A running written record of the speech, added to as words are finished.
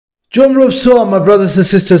So, my brothers and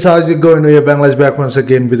sisters, how's it going? We are Bangla is back once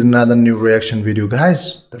again with another new reaction video.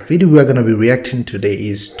 Guys, the video we are going to be reacting today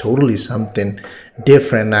is totally something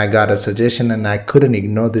different. I got a suggestion and I couldn't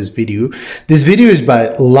ignore this video. This video is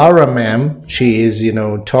by Laura Mam. She is,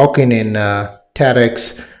 talking in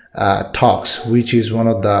TEDx Talks, which is one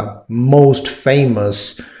of the most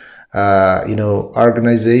famous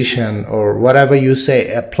organization, or whatever you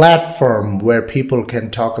say, a platform where people can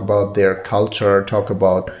talk about their culture, talk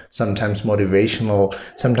about sometimes motivational,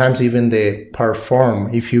 sometimes even they perform.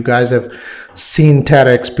 If you guys have seen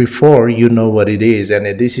TEDx before, you know what it is, and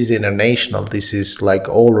this is international. This is like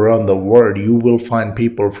all around the world. You will find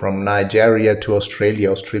people from Nigeria to Australia,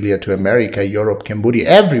 Australia to America, Europe, Cambodia,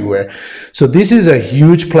 everywhere. So this is a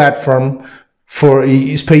huge platform for,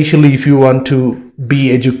 especially if you want to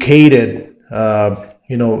be educated,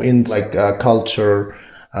 in like culture,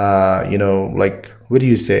 like, what do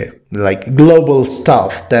you say, like global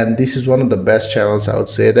stuff, then this is one of the best channels, I would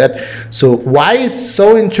say that. So why it's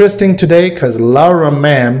so interesting today? Because Laura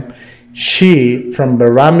Mam, she from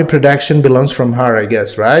Barami production, belongs from her, I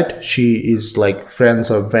guess, right? She is like friends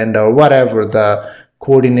of vannda or whatever, the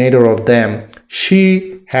coordinator of them.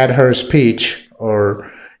 She had her speech, or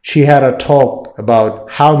she had a talk about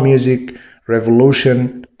how music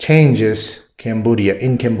revolution changes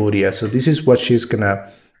in Cambodia. So this is what she's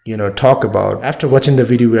gonna, talk about. After watching the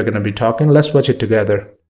video, we're gonna be talking. Let's watch it together.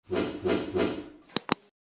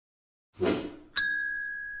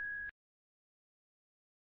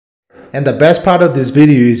 And the best part of this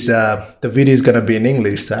video is the video is gonna be in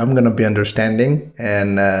English, so I'm gonna be understanding.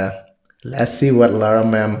 And let's see what Laura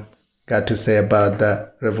Mam got to say about the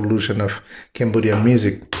revolution of Cambodian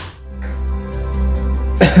music.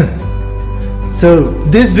 So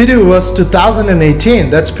this video was 2018.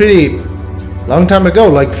 That's pretty long time ago,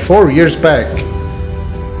 like 4 years back.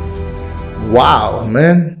 Wow,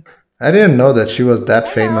 man, I didn't know that she was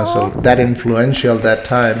that famous or that influential that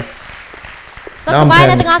time. Now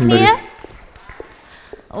I'm 10.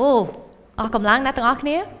 Oh,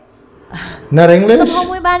 not English?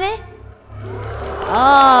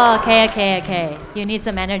 Oh, okay. You need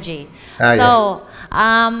some energy.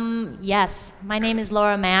 Yes, my name is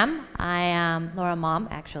Laura Mam. I am Laura Mom,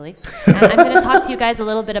 actually. And I'm going to talk to you guys a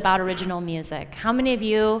little bit about original music. How many of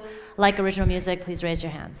you like original music? Please raise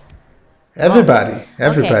your hands. Everybody.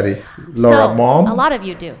 Okay. Laura Mom. A lot of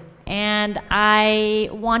you do. And I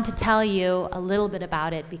want to tell you a little bit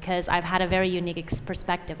about it because I've had a very unique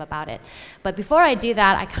perspective about it. But before I do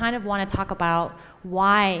that, I kind of want to talk about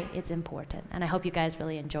why it's important. And I hope you guys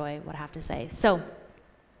really enjoy what I have to say. So,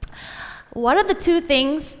 what are the two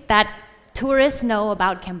things that tourists know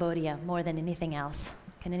about Cambodia more than anything else?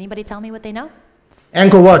 Can anybody tell me what they know?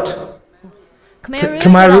 Angkor Wat. Khmer Rouge?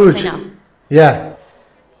 Khmer What else do Rouge. they know? Yeah.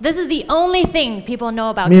 This is the only thing people know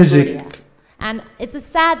about music. Cambodia. And it's a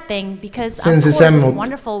sad thing because of Since course it's it's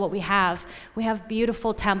wonderful what we have. We have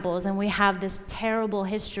beautiful temples and we have this terrible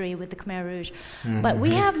history with the Khmer Rouge. But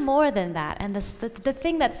we have more than that. And the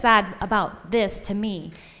thing that's sad about this, to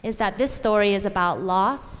me, is that this story is about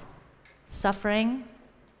loss, suffering,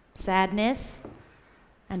 sadness,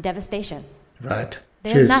 and devastation. Right.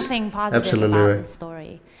 There's nothing positive about this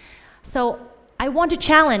story. So I want to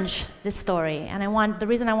challenge this story, and the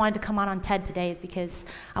reason I wanted to come on TED today is because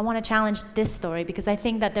I want to challenge this story because I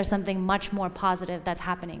think that there's something much more positive that's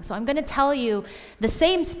happening. So I'm going to tell you the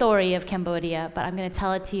same story of Cambodia, but I'm going to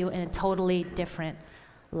tell it to you in a totally different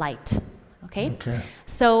light. Okay?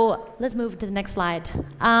 So let's move to the next slide.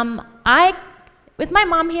 Is my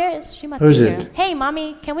mom here? She must be here. Hey,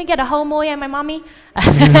 mommy, can we get a ho moya, my mommy?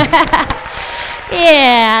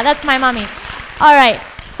 Yeah, that's my mommy. All right.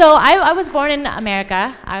 So I was born in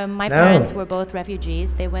America. My parents were both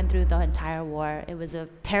refugees. They went through the entire war. It was a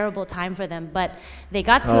terrible time for them, but they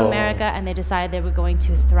got to America and they decided they were going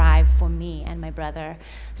to thrive for me and my brother.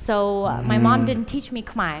 So my mom didn't teach me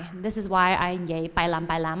Khmer. This is why I yay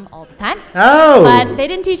bailam all the time. But they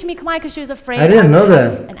didn't teach me Khmer because she was afraid I would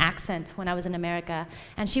have an accent when I was in America.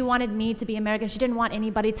 And she wanted me to be American. She didn't want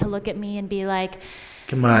anybody to look at me and be like,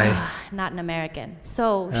 not an American.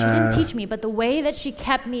 So she didn't teach me, but the way that she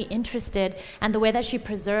kept me interested and the way that she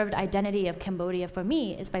preserved identity of Cambodia for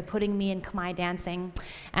me is by putting me in Khmer dancing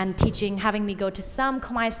and teaching, having me go to some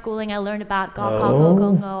Khmer schooling. I learned about go,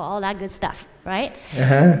 all that good stuff, right?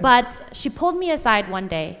 But she pulled me aside one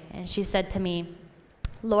day and she said to me,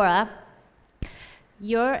 Laura,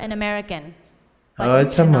 you're an American, but you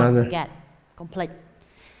cannot forget complete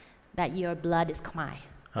that your blood is Khmer.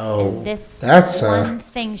 And this one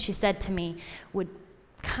thing she said to me would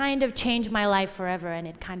kind of change my life forever, and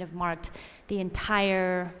it kind of marked the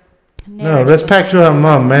entire narrative. No, respect to her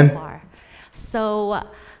mom, man. So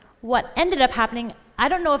what ended up happening, I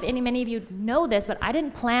don't know if many of you know this, but I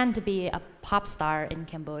didn't plan to be a pop star in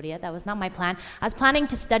Cambodia. That was not my plan. I was planning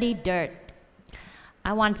to study dirt.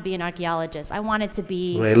 I wanted to be an archaeologist. I wanted to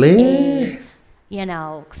be Really?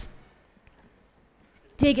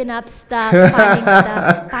 Digging up stuff, finding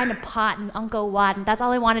stuff, find a pot in Angkor Wat, and that's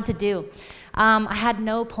all I wanted to do. I had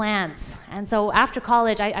no plans. And so after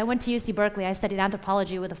college, I went to UC Berkeley. I studied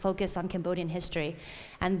anthropology with a focus on Cambodian history.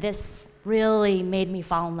 And this really made me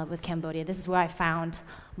fall in love with Cambodia. This is where I found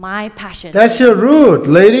my passion. That's your root,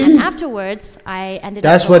 lady. And afterwards, I ended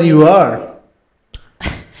up That's what you are.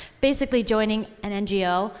 basically joining an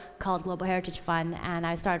NGO called Global Heritage Fund, and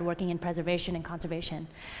I started working in preservation and conservation.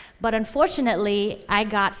 But unfortunately, I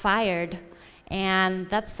got fired, and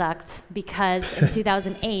that sucked because in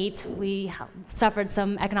 2008, we suffered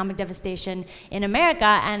some economic devastation in America,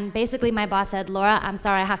 and basically my boss said, Laura, I'm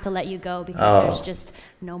sorry, I have to let you go because there's just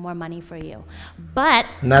no more money for you. But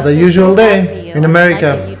not the usual day in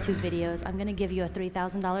America. Like the YouTube videos, I'm gonna give you a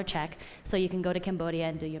 $3,000 check so you can go to Cambodia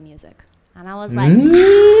and do your music. And I was like,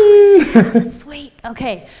 sweet,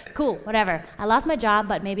 okay, cool, whatever. I lost my job,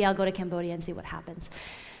 but maybe I'll go to Cambodia and see what happens.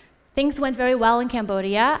 Things went very well in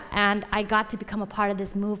Cambodia, and I got to become a part of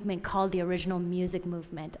this movement called the Original Music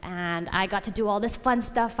Movement. And I got to do all this fun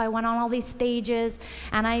stuff. I went on all these stages,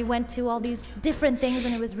 and I went to all these different things,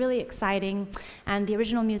 and it was really exciting. And the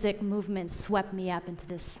Original Music Movement swept me up into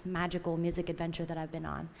this magical music adventure that I've been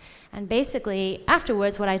on. And basically,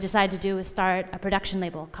 afterwards, what I decided to do was start a production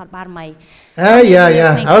label called Barmai.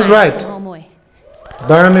 Yeah, I was right.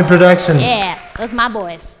 Barmai Production. Yeah, those my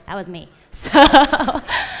boys. That was me. So,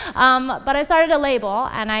 but I started a label,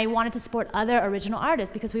 and I wanted to support other original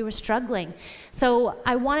artists because we were struggling. So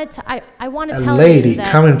I wanted to tell you that, lady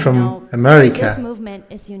coming from America, this movement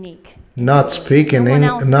is unique. Not speaking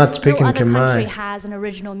no other country Khmer. has an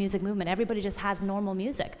original music movement. Everybody just has normal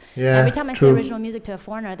music. Yeah, every time I true. say original music to a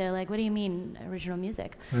foreigner, they're like, what do you mean original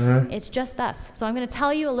music? It's just us. So I'm going to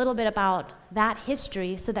tell you a little bit about that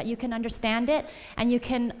history so that you can understand it and you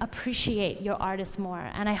can appreciate your artists more.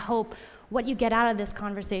 And I hope what you get out of this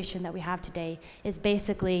conversation that we have today is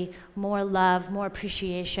basically more love, more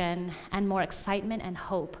appreciation, and more excitement and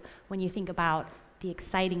hope when you think about the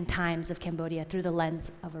exciting times of Cambodia through the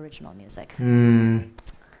lens of original music.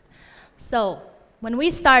 So, when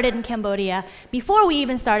we started in Cambodia, before we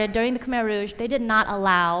even started, during the Khmer Rouge, they did not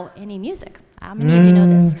allow any music. How many of you know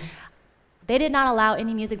this? They did not allow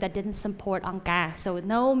any music that didn't support Angkar, so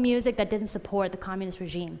no music that didn't support the communist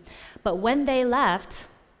regime. But when they left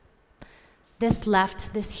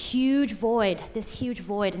this huge void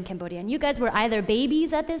in Cambodia. And you guys were either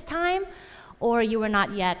babies at this time, or you were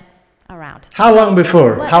not yet around. How long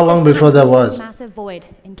before? How long before that was? This massive void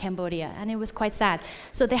in Cambodia, and it was quite sad.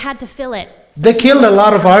 So they had to fill it. So they killed a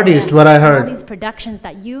lot of artists, what I heard. All these productions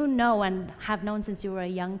that you know and have known since you were a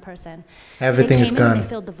young person. Everything is gone. They came in and they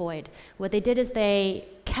filled the void. What they did is they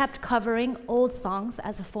kept covering old songs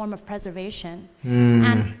as a form of preservation.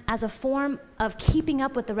 And as a form of keeping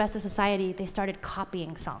up with the rest of society, they started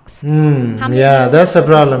copying songs. How many of you that's a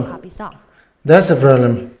problem. Copy song? That's a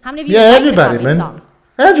problem. How many of you like everybody, to copy man. Song?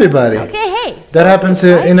 Everybody. Okay, hey. That happens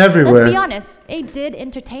in everywhere. Let's be honest, it did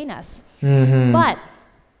entertain us. But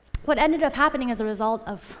what ended up happening as a result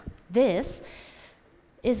of this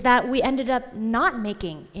is that we ended up not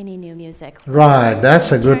making any new music. Right,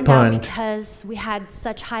 that's a good point. Because we had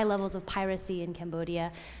such high levels of piracy in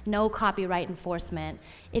Cambodia, no copyright enforcement,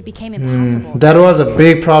 it became impossible. That was a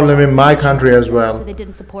big problem in my country as well. So they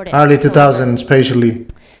didn't support it. Early 2000s especially.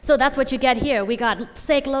 So that's what you get here. We got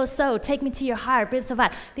Sek Lo So, Take Me to Your Heart, Bib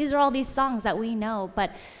Savat. These are all these songs that we know,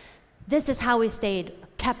 but this is how we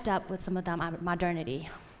kept up with some of the modernity.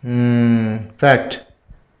 Fact.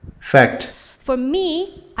 For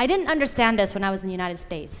me, I didn't understand this when I was in the United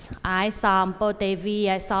States. I saw Mpo TV,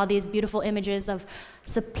 I saw these beautiful images of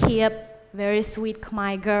Sapiep, very sweet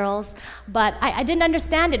Khmer girls, but I didn't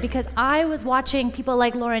understand it because I was watching people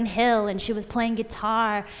like Lauryn Hill, and she was playing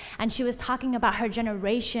guitar, and she was talking about her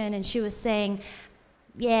generation, and she was saying,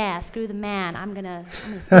 yeah, screw the man, I'm gonna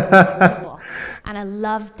speak for my people. And I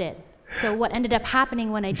loved it. So what ended up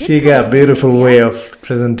happening when I did She got a beautiful way of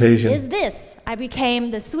presentation. Is this. I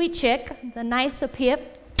became the sweet chick, the nice Sapiep,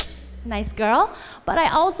 nice girl, but I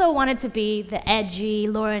also wanted to be the edgy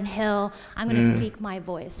Lauryn Hill, I'm going to speak my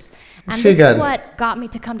voice. And this is what got me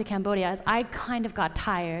to come to Cambodia, as I kind of got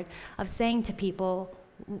tired of saying to people,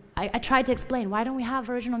 I tried to explain, why don't we have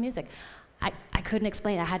original music? I couldn't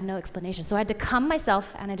explain, I had no explanation. So I had to come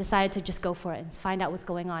myself, and I decided to just go for it and find out what's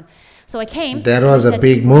going on. So I came. That was a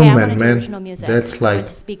big movement, man. That's I like, went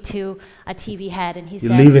to speak to a TV head, and he said,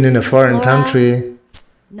 you're living in a foreign country.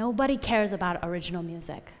 nobody cares about original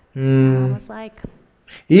music. And I was like,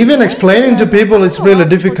 even explaining to people, it's really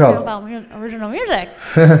difficult. About original music.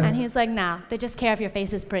 And he's like, nah, they just care if your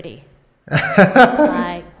face is pretty. I was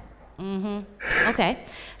like, okay.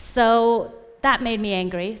 So that made me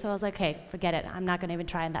angry. So I was like, okay, forget it. I'm not going to even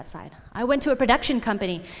try on that side. I went to a production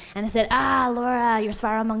company and they said, Laura, you're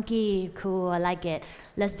Svara Monkey. Cool, I like it.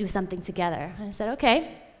 Let's do something together. And I said,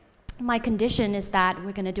 okay. My condition is that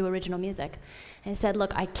we're going to do original music. And he said,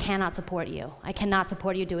 look, I cannot support you. I cannot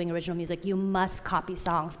support you doing original music. You must copy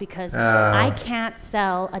songs because I can't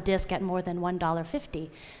sell a disc at more than $1.50.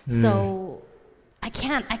 So I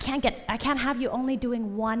can't have you only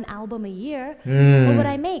doing one album a year. What would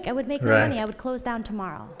I make? I would make no money. I would close down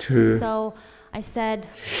tomorrow. True. So I said,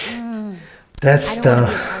 that's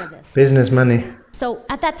the business money. So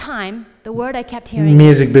at that time, the word I kept hearing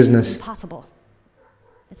music business. It's impossible.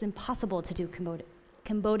 It's impossible to do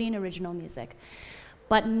Cambodian original music.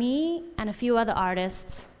 But me and a few other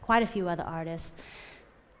artists, quite a few other artists,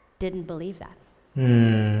 didn't believe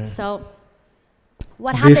that. So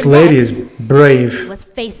what happened this lady is brave. Was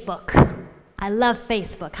Facebook. I love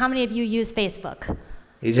Facebook. How many of you use Facebook?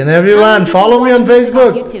 Each and everyone, follow me on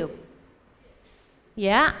Facebook. YouTube.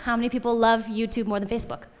 Yeah? How many people love YouTube more than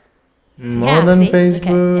Facebook? More than Facebook.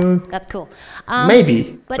 Okay, yeah, that's cool.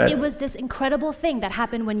 Maybe. But it was this incredible thing that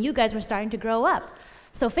happened when you guys were starting to grow up.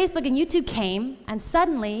 So Facebook and YouTube came, and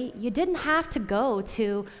suddenly you didn't have to go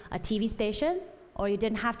to a TV station, or you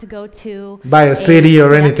didn't have to go to buy a CD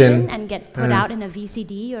or anything and get put out in a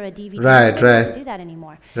VCD or a DVD. Right. You don't have to do that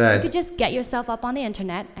anymore. Right. You could just get yourself up on the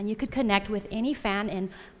internet, and you could connect with any fan in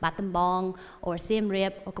Battambang or Siem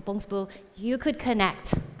Reap or Kapong Speu. You could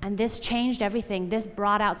connect, and this changed everything. This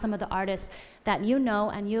brought out some of the artists that you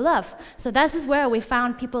know and you love. So this is where we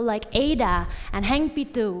found people like Ada and Heng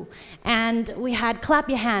Pitu, and we had Clap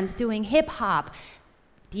Your Hands doing hip hop.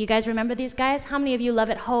 Do you guys remember these guys? How many of you love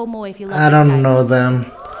it? Homo if you love I don't know them.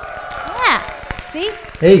 Yeah, see?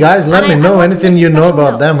 Hey guys, let me know anything you know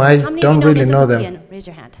about them. I don't really know them. Raise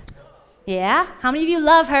your hand. Yeah? How many of you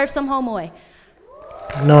love her some Homoy?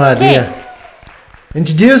 No idea.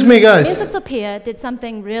 Introduce me, guys. Miss Sophia did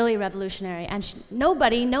something really revolutionary, and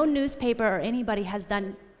nobody, no newspaper or anybody has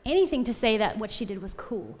done anything to say that what she did was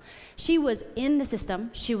cool. She was in the system.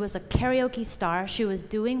 She was a karaoke star. She was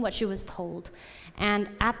doing what she was told. And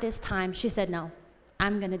at this time, she said, no,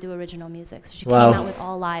 I'm going to do original music. So she came out with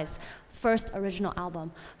All Lies, first original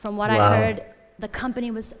album. From what I heard, the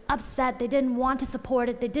company was upset. They didn't want to support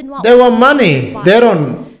it. They didn't want. They want money. They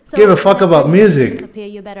don't give a fuck about music. Sophia,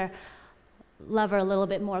 you better love her a little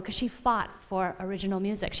bit more, because she fought for original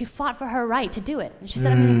music. She fought for her right to do it. And she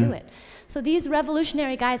said, I'm going to do it. So these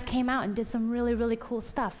revolutionary guys came out and did some really, really cool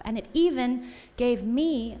stuff. And it even gave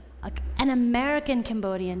me, an American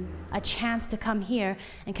Cambodian, a chance to come here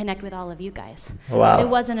and connect with all of you guys. Wow. It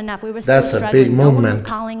wasn't enough. We were still struggling. That's a big movement. No one was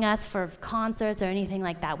calling us for concerts or anything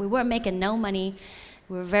like that. We weren't making no money.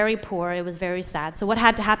 We were very poor. It was very sad. So what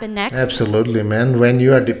had to happen next? Absolutely, man. When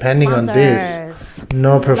you are depending on this,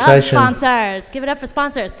 no profession. Love sponsors. Give it up for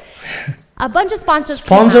sponsors. A bunch of sponsors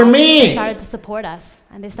sponsor came out. me. They started to support us,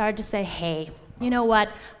 and they started to say, hey, you know what?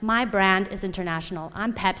 My brand is international.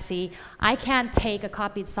 I'm Pepsi. I can't take a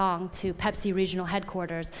copied song to Pepsi regional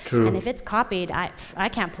headquarters. True. And if it's copied, I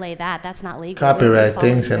can't play that. That's not legal. Copyright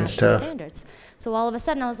things and stuff. Standards. So all of a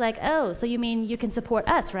sudden I was like, oh, so you mean you can support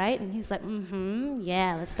us, right? And he's like,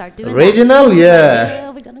 yeah, let's start doing original, that. yeah.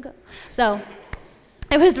 We're gonna go. So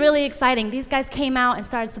it was really exciting. These guys came out and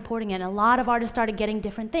started supporting it, and a lot of artists started getting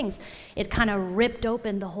different things. It kind of ripped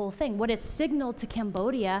open the whole thing. What it signaled to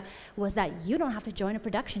Cambodia was that you don't have to join a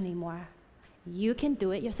production anymore. You can do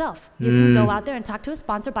it yourself. You can go out there and talk to a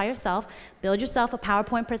sponsor by yourself, build yourself a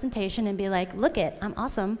PowerPoint presentation and be like, look it, I'm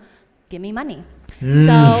awesome, give me money.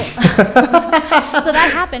 So, so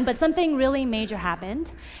that happened, but something really major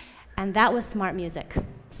happened, and that was smart music.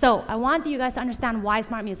 So I want you guys to understand why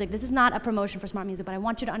smart music. This is not a promotion for smart music, but I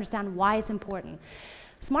want you to understand why it's important.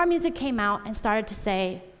 Smart music came out and started to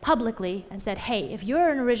say publicly and said, hey, if you're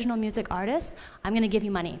an original music artist, I'm going to give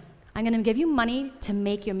you money. I'm going to give you money to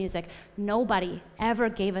make your music. Nobody ever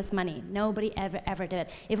gave us money. Nobody ever did it.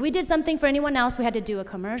 If we did something for anyone else, we had to do a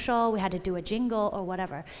commercial, we had to do a jingle or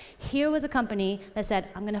whatever. Here was a company that said,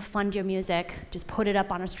 I'm going to fund your music, just put it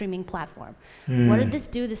up on a streaming platform. What did this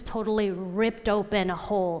do? This totally ripped open a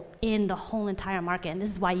hole in the whole entire market. And this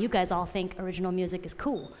is why you guys all think original music is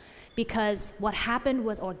cool. because what happened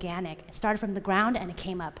was organic. It started from the ground and it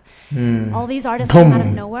came up. Mm. All these artists came out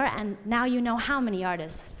of nowhere, and now you know how many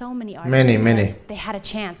artists, so many artists. Many. They had a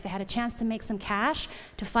chance. They had a chance to make some cash,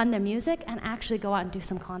 to fund their music, and actually go out and do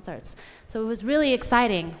some concerts. So it was really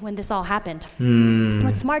exciting when this all happened.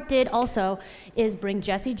 What Smart did also is bring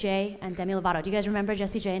Jessie J and Demi Lovato. Do you guys remember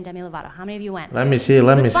Jessie J and Demi Lovato? How many of you went? Let me see. It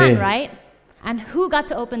was fun, right? And who got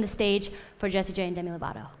to open the stage for Jessie J and Demi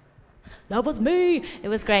Lovato? That was me. It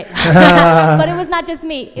was great. But it was not just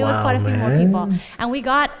me. It was quite a few more people. And we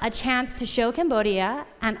got a chance to show Cambodia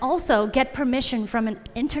and also get permission from an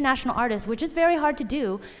international artist, which is very hard to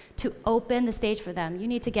do, to open the stage for them. You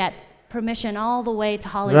need to get permission all the way to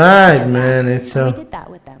Hollywood. Right, man. It's so we did that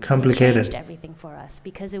with them. complicated. It changed everything for us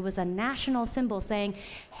because it was a national symbol saying,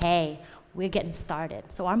 hey, we're getting started.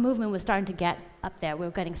 So our movement was starting to get up there. We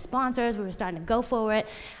were getting sponsors. We were starting to go for it.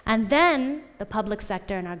 And then the public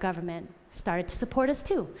sector and our government started to support us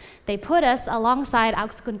too. They put us alongside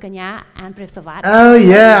Auxkun Kanya and Pripsovat. Oh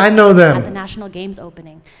yeah, I know them. At the National Games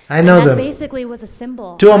opening. I know them. That basically was a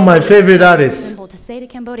symbol. Two of my favorite artists. Symbol to say to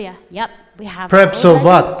Cambodia, yep, we have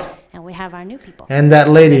Pripsovat and we have our new people. And that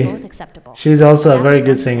lady. Both acceptable. She's also a very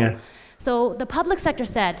good singer. So the public sector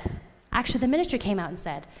said, actually the ministry came out and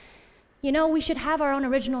said, you know, we should have our own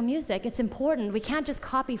original music. It's important. We can't just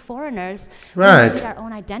copy foreigners. Right. We need our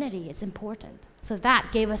own identity. It's important. So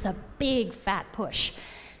that gave us a big fat push.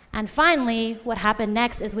 And finally, what happened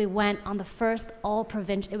next is we went on the first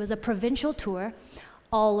it was a provincial tour,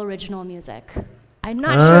 all original music. I'm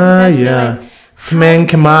not sure if you guys realize how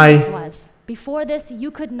important this was. Before this,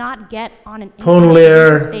 you could not get on an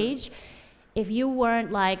international stage if you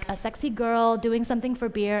weren't like a sexy girl doing something for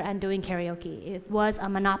beer and doing karaoke. It was a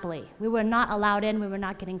monopoly. We were not allowed in, we were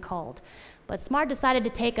not getting called. But Smart decided to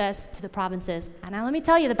take us to the provinces. And now let me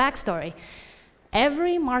tell you the backstory.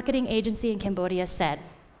 Every marketing agency in Cambodia said,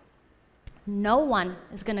 no one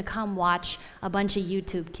is gonna come watch a bunch of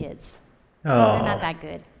YouTube kids. Oh. They're not that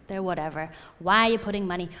good, they're whatever. Why are you putting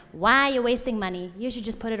money? Why are you wasting money? You should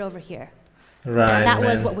just put it over here. Right, and that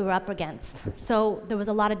was what we were up against. So there was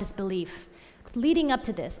a lot of disbelief. Leading up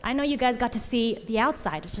to this, I know you guys got to see the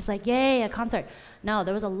outside. It's just like, yay, a concert. No,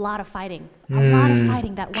 there was a lot of fighting. A lot of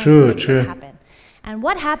fighting that went to make this happen. And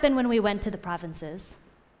what happened when we went to the provinces?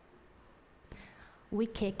 We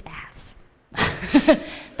kicked ass.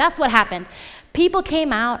 That's what happened. People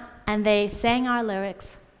came out and they sang our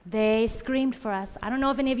lyrics. They screamed for us. I don't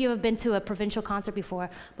know if any of you have been to a provincial concert before,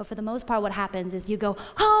 but for the most part what happens is you go,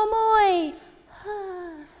 oh, moi!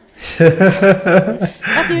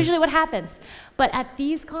 That's usually what happens. But at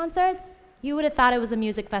these concerts, you would have thought it was a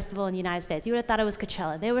music festival in the United States. You would have thought it was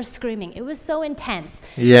Coachella. They were screaming. It was so intense.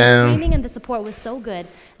 Yeah. The screaming and the support was so good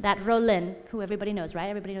that Rolin, who everybody knows, right?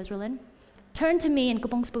 Everybody knows Rolin? Turned to me in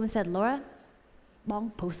Kapong Spoon and said, Laura,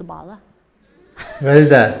 bong pusabala. What is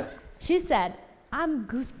that? She said, I'm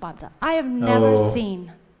goosebumped. I have never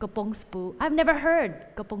seen Kapong Spoon. I've never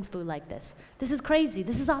heard Kapong Spoon like this. This is crazy.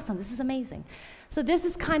 This is awesome. This is amazing. So this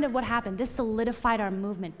is kind of what happened. This solidified our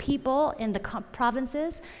movement. People in the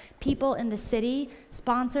provinces, people in the city,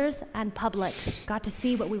 sponsors, and public got to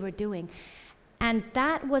see what we were doing. And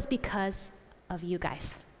that was because of you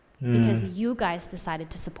guys. Because you guys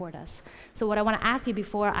decided to support us. So what I want to ask you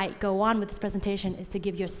before I go on with this presentation is to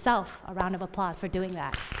give yourself a round of applause for doing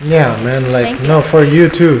that. Yeah, man, like, no, for you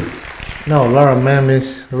too. No, Laura, ma'am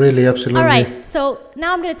is really absolutely. All right, so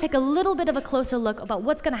now I'm going to take a little bit of a closer look about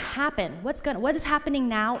what's going to happen, what is happening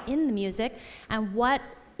now in the music, and what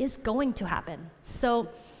is going to happen. So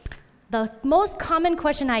the most common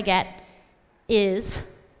question I get is,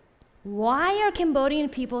 why are Cambodian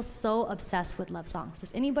people so obsessed with love songs? Does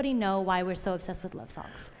anybody know why we're so obsessed with love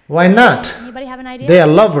songs? Why not? Anybody have an idea? They are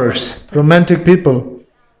lovers, yes, romantic people.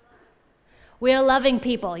 We're loving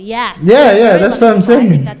people, yes. Yeah, that's what I'm saying. I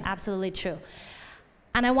think that's absolutely true.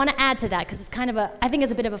 And I want to add to that because it's kind of I think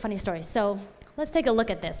it's a bit of a funny story. So let's take a look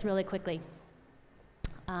at this really quickly.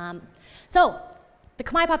 So the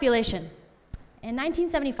Khmer population, in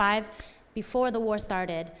 1975, before the war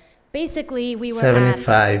started, basically we were at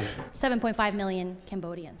 7.5 million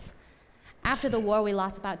Cambodians. After the war, we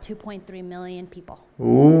lost about 2.3 million people.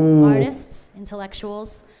 Ooh. Artists,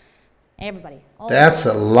 intellectuals, everybody. That's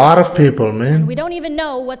a lot of people, man. And we don't even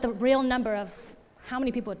know what the real number of how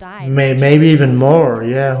many people died. Maybe even more.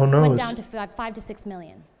 Yeah, who knows? Went down to 5 to 6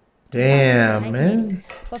 million. Damn, man.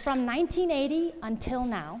 But from 1980 until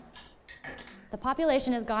now, the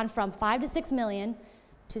population has gone from 5 to 6 million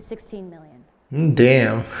to 16 million.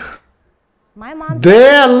 Damn. My mom said,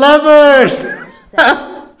 they're lovers.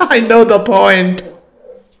 I know the point.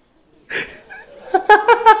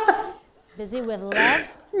 Busy with love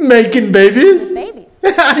Making babies? Babies.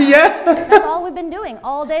 Yeah. That's all we've been doing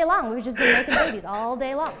all day long. We've just been making babies all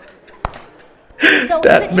day long. So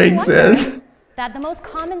That makes sense. That the most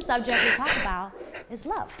common subject we talk about is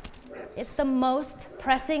love. It's the most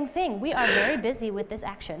pressing thing. We are very busy with this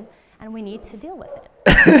action, and we need to deal with it.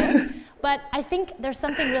 Okay? But I think there's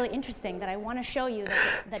something really interesting that I want to show you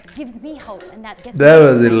that gives me hope, and that gets That me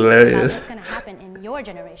was excited about hilarious. what's going to happen in your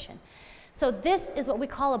generation. So this is what we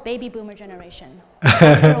call a baby boomer generation.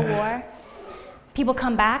 After a war, people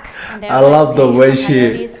come back, and I love the way she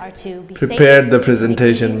priorities are to be prepared safe, the to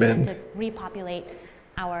presentation, make peace, and man. to repopulate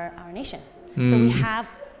our nation. So we have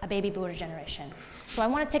a baby boomer generation. So I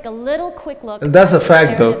want to take a little quick look That's at a the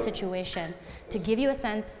fact, though. comparative situation to give you a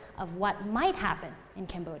sense of what might happen in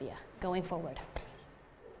Cambodia going forward.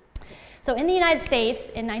 So in the United States,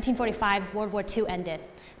 in 1945, World War II ended.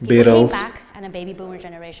 People came Beatles. back, and a baby boomer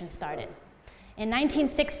generation started. In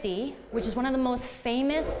 1960, which is one of the most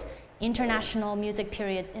famous international music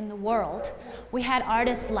periods in the world, we had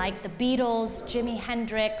artists like the Beatles, Jimi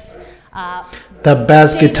Hendrix, The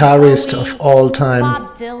best David guitarist Bowie, of all time.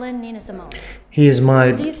 Bob Dylan, Nina Simone. He is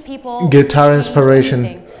my These people guitar changed inspiration.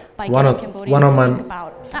 everything by One getting of Cambodians to my think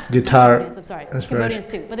about, guitar Cambodians, I'm sorry, inspiration. Cambodians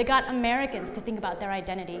too, but they got Americans to think about their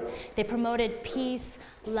identity. They promoted peace,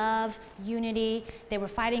 love, unity. They were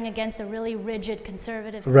fighting against a really rigid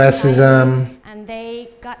conservative society, Racism. and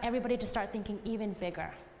they got everybody to start thinking even bigger.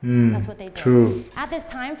 That's what they did. True. At this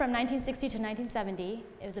time, from 1960 to 1970,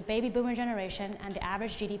 it was a baby boomer generation, and the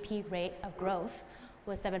average GDP rate of growth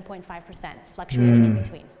was 7.5%, fluctuating in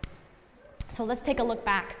between. So let's take a look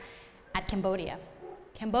back at Cambodia.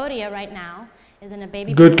 Cambodia right now is in a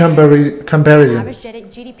baby Good boomer comparison. average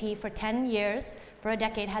GDP for 10 years, for a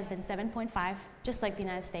decade, has been 7.5, just like the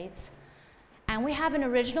United States. And we have an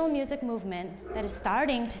original music movement that is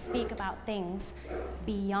starting to speak about things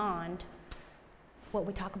beyond what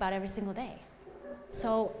we talk about every single day.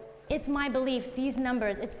 So it's my belief, these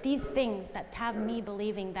numbers, it's these things that have me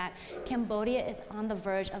believing that Cambodia is on the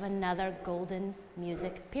verge of another golden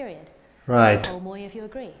music period. Right. Oh, Moy, if you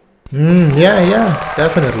agree. Yeah,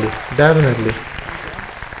 definitely.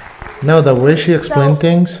 No, the way she explained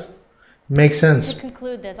things makes sense. To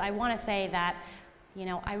conclude this, I want to say that, you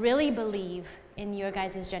know, I really believe in your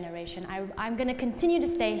guys' generation. I'm going to continue to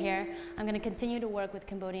stay here. I'm going to continue to work with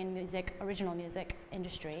Cambodian music, original music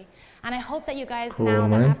industry. And I hope that you guys now,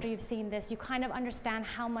 that after you've seen this, you kind of understand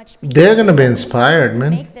how much They're going to be inspired, to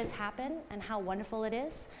man. make this happen and how wonderful it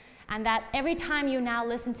is. And that every time you now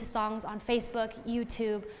listen to songs on Facebook,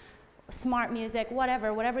 YouTube, smart music,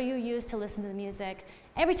 whatever you use to listen to the music,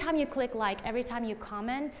 every time you click like, every time you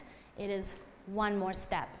comment, it is one more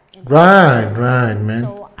step. Right, man.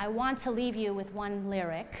 So I want to leave you with one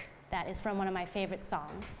lyric that is from one of my favorite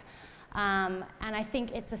songs. And I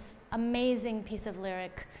think it's an amazing piece of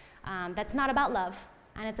lyric that's not about love,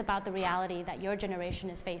 and it's about the reality that your generation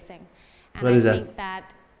is facing. And What is that? I think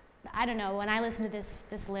that, I don't know, when I listened to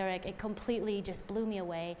this lyric, it completely just blew me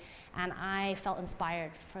away, and I felt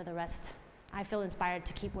inspired for the rest. I feel inspired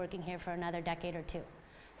to keep working here for another decade or two.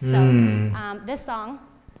 So this song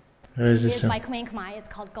is by Khmer. It's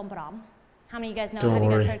called Khmer. How many of you guys know? Have you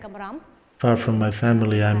guys heard Khmer? Far from my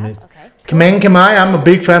family, I missed. Okay. Khmer, I'm a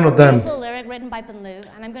big fan of them. Beautiful lyric written by Panlu,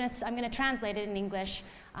 and I'm gonna translate it in English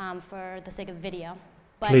for the sake of the video.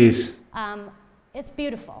 But, Please. It's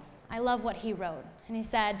beautiful. I love what he wrote, and he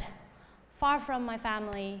said, "Far from my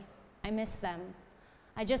family, I miss them.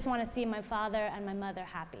 I just want to see my father and my mother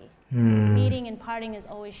happy. Meeting and parting is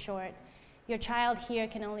always short. Your child here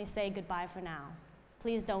can only say goodbye for now.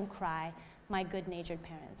 Please don't cry, my good-natured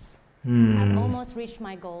parents. I've almost reached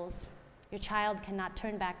my goals. Your child cannot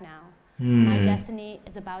turn back now. My destiny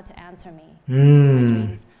is about to answer me. My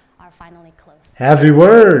dreams are finally close." Heavy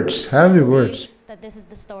words. That this is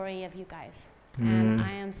the story of you guys. And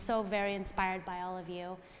I am so very inspired by all of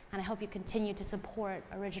you. And I hope you continue to support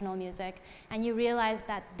original music. And you realize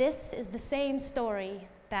that this is the same story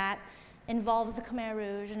that involves the Khmer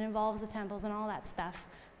Rouge and involves the temples and all that stuff.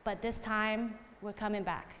 But this time, we're coming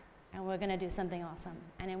back. And we're going to do something awesome.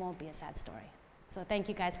 And it won't be a sad story. So thank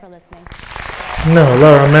you guys for listening. No,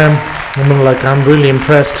 Laura, ma'am, I'm really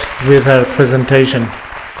impressed with her presentation.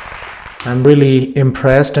 I'm really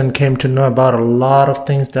impressed and came to know about a lot of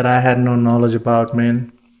things that I had no knowledge about,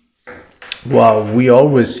 man. Wow, we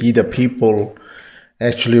always see the people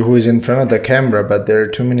actually who is in front of the camera, but there are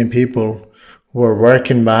too many people who are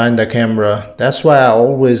working behind the camera. That's why I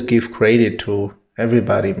always give credit to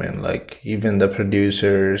everybody, man, like even the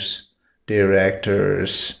producers,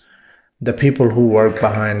 directors, the people who work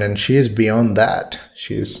behind, and she is beyond that.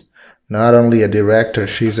 She's not only a director,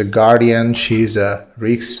 she's a guardian, she's a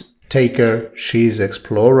risk taker, she's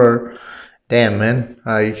explorer. Damn, man,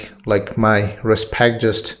 my respect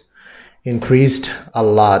just increased a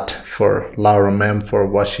lot for Laura Mam for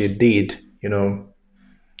what she did. You know,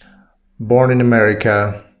 born in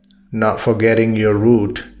America, not forgetting your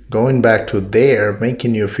root, going back to there,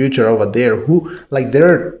 making your future over there. Who, like, there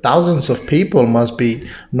are thousands of people, must be,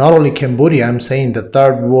 not only Cambodia, I'm saying the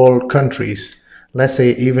third world countries, let's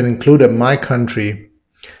say even included my country.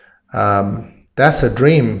 That's a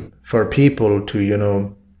dream for people to, you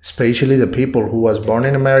know, especially the people who was born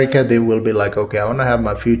in America. They will be like, okay, I want to have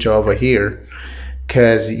my future over here,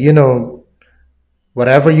 because, you know,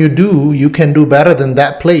 whatever you do, you can do better than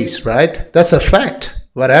that place, right? That's a fact.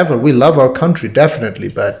 Whatever, we love our country, definitely,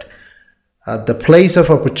 but the place of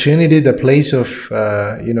opportunity, the place of,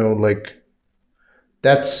 you know, like,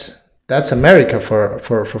 that's America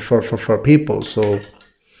for people. So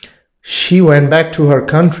she went back to her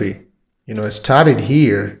country, you know, started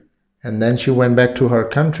here, and then she went back to her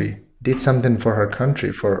country, did something for her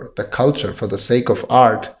country, for the culture, for the sake of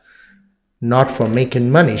art, not for making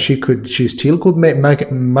money. She still could make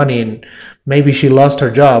money, and maybe she lost her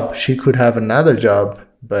job, she could have another job,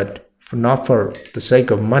 but not for the sake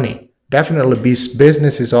of money. Definitely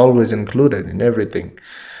business is always included in everything,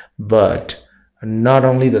 but not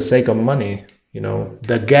only the sake of money. You know,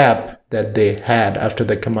 the gap that they had after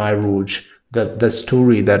the Khmer Rouge, the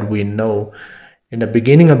story that we know. In the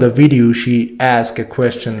beginning of the video, she asked a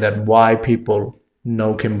question that why people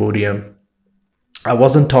know Cambodia. I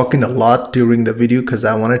wasn't talking a lot during the video because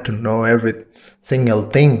I wanted to know every single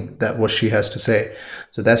thing that what she has to say.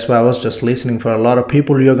 So that's why I was just listening. For a lot of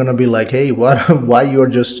people, you're gonna be like, hey, what? Why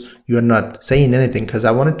you're not saying anything? Because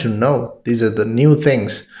I wanted to know. These are the new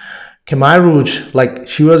things. Khmer Rouge, like,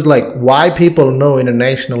 she was like, why people know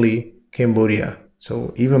internationally Cambodia?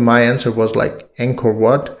 So even my answer was like Angkor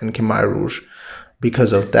Wat and Khmer Rouge.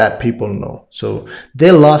 Because of that, people know. So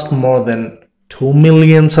they lost more than 2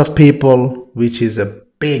 million of people, which is a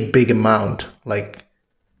big amount, like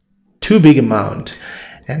too big amount.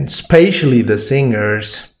 And especially the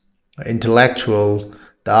singers, intellectuals,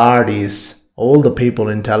 the artists, all the people,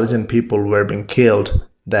 intelligent people were being killed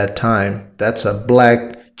that time. That's a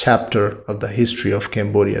black chapter of the history of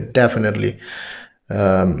Cambodia, definitely.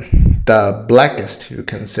 The blackest, you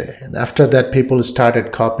can say. And after that, people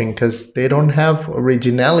started copying because they don't have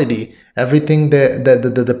originality. Everything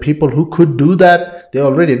the people who could do that, they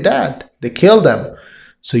already died. They killed them.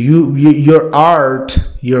 So your art,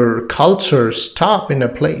 your culture stop in a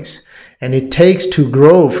place, and it takes to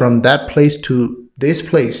grow from that place to this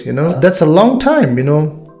place. You know, that's a long time. You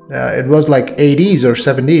know, it was like 80s or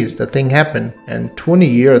 70s the thing happened, and 30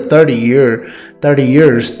 years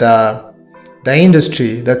the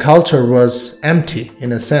industry, the culture was empty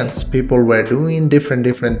in a sense. People were doing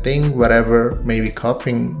different things, whatever, maybe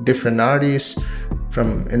copying different artists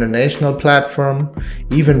from international platform,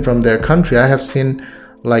 even from their country. I have seen,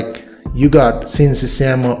 like, you got since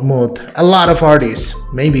a lot of artists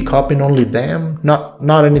maybe copying only them,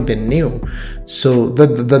 not anything new. So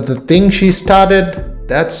the thing she started,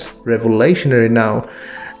 that's revolutionary now.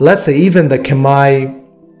 Let's say even the Khmer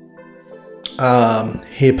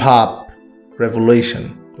hip-hop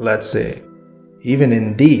revolution, let's say, even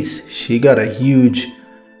in these, she got a huge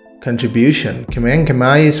contribution.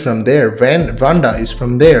 Khmer is from there, vannda is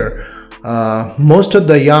from there. Most of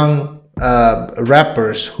the young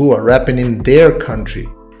rappers who are rapping in their country,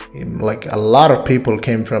 like, a lot of people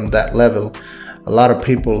came from that level. A lot of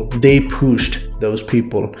people, they pushed those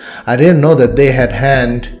people. I didn't know that they had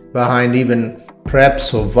hand behind even Prep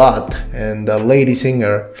Sovat and the lady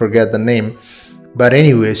singer, forget the name. But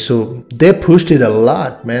anyway, so they pushed it a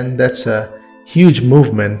lot, man. That's a huge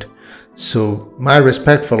movement. So my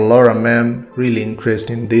respect for Laura Mam really increased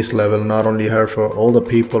in this level. Not only her, for all the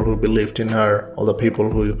people who believed in her, all the people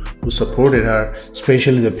who supported her,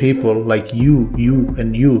 especially the people like you,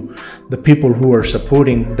 the people who are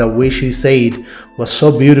supporting. The way she said was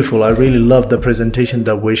so beautiful. I really loved the presentation,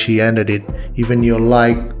 the way she ended it. Even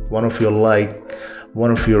one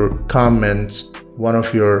of your comments, one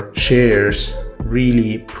of your shares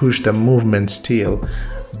really pushed the movement still.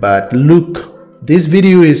 But look, this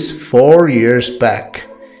video is 4 years back.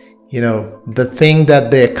 You know, the thing that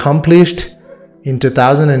they accomplished in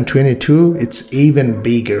 2022, it's even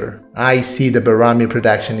bigger. I see the Barami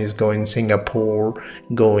production is going Singapore,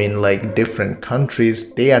 going like different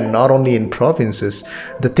countries. They are not only in provinces.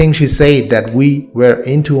 The thing she said that we were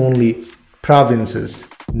into only provinces,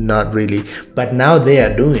 not really, but now they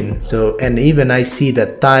are doing so. And even I see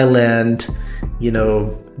that Thailand, you know,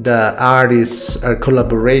 the artists are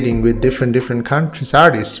collaborating with different countries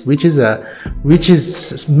artists, which is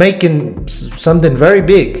making something very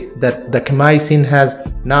big that the Khmer scene has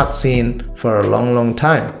not seen for a long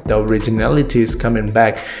time. The originality is coming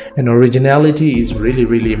back, and originality is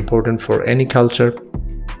really important for any culture,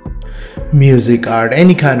 music, art,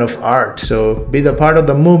 any kind of art. So be the part of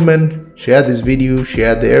the movement, share this video,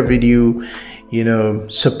 share their video, you know,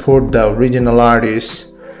 support the original artists.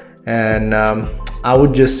 And I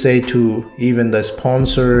would just say to even the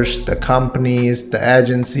sponsors, the companies, the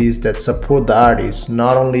agencies that support the artists,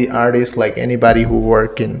 not only artists, like anybody who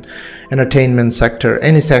work in entertainment sector,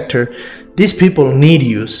 any sector, these people need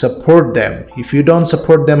you. Support them. If you don't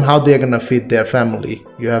support them, how they're gonna feed their family?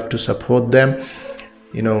 You have to support them,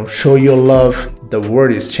 you know, show your love. The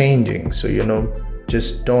world is changing, so, you know,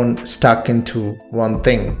 just don't stuck into one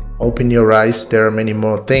thing. Open your eyes. There are many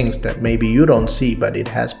more things that maybe you don't see, but it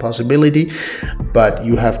has possibility. But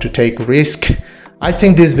you have to take risk. I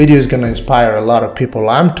think this video is gonna inspire a lot of people.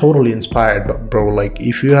 I'm totally inspired, bro. Like,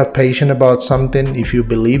 if you have passion about something, if you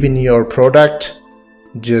believe in your product,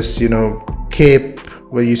 just, you know, keep,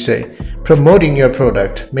 what you say, promoting your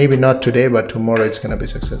product. Maybe not today, but tomorrow it's gonna be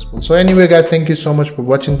successful. So anyway, guys, thank you so much for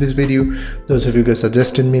watching this video. Those of you guys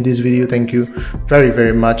suggested me this video, thank you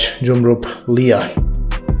very much. Jumrup Leah.